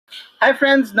Hi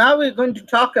friends, now we're going to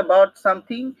talk about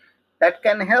something that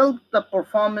can help the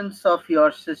performance of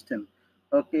your system.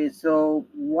 Okay, so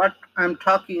what I'm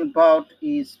talking about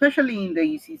is especially in the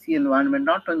ECC environment,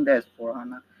 not on the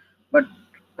S4HANA, but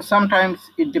sometimes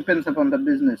it depends upon the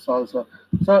business also.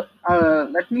 So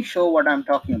let me show what I'm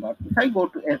talking about. If I go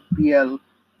to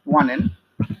FBL1n,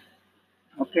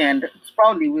 okay, and it's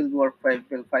probably will work for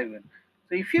FBL5N.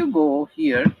 So if you go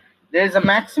here, there is a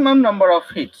maximum number of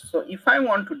hits. So if I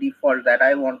want to default that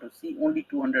I want to see only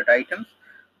 200 items,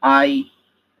 I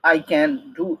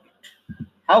can do it.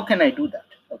 How can I do that?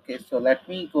 Okay, so let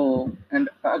me go, and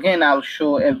again I'll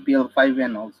show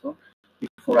FBL5N also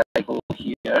before I go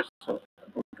here. So I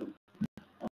go to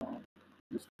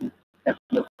this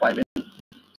FBL5N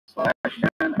slash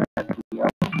and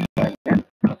FBL5N.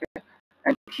 Okay,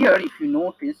 and here if you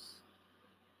notice,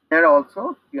 here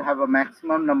also you have a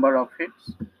maximum number of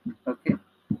hits, okay,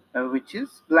 which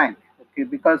is blank, okay,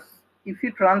 because if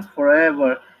it runs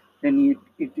forever, then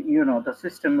the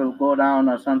system will go down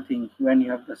or something when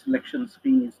you have the selection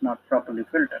screen is not properly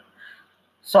filtered.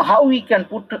 So how we can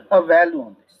put a value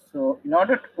on this? So in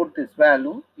order to put this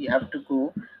value, we have to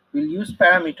go, we'll use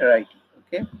parameter ID,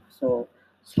 okay, so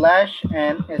slash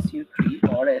and su3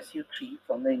 or su3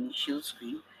 from the initial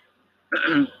screen.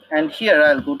 And here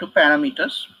I'll go to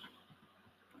parameters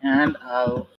and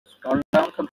I'll scroll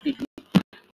down completely,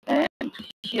 and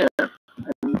here I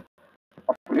will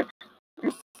populate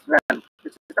this value.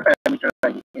 This is the parameter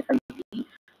ID FID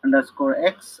underscore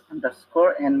X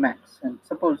underscore N max, and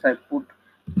suppose I put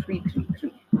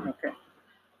 333, okay,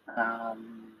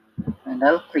 and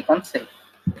I'll click on save.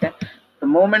 Okay, the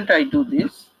moment I do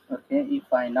this, okay,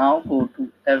 if I now go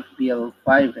to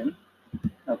FBL5N,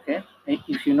 okay,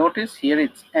 if you notice here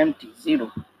it's empty,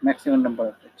 zero, maximum number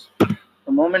of hits.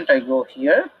 The moment I go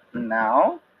here,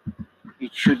 now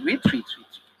it should be 333.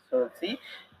 So see,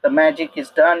 the magic is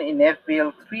done in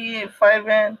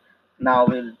FBL5N. Now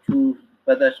we'll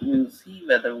see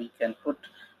whether we can put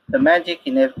the magic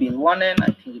in FBL1N. I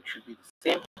think it should be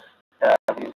the same.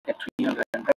 We'll get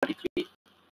 333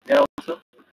 there also.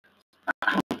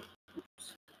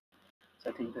 So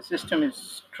I think the system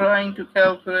is trying to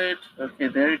calculate. Okay,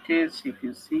 there it is. If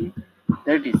you see,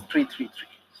 there it is, 333.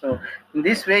 So in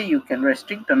this way, you can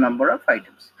restrict the number of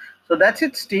items. So that's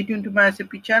it. Stay tuned to my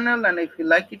SAP channel, and if you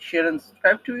like it, share and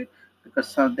subscribe to it,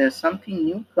 because there's something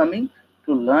new coming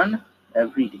to learn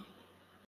every day.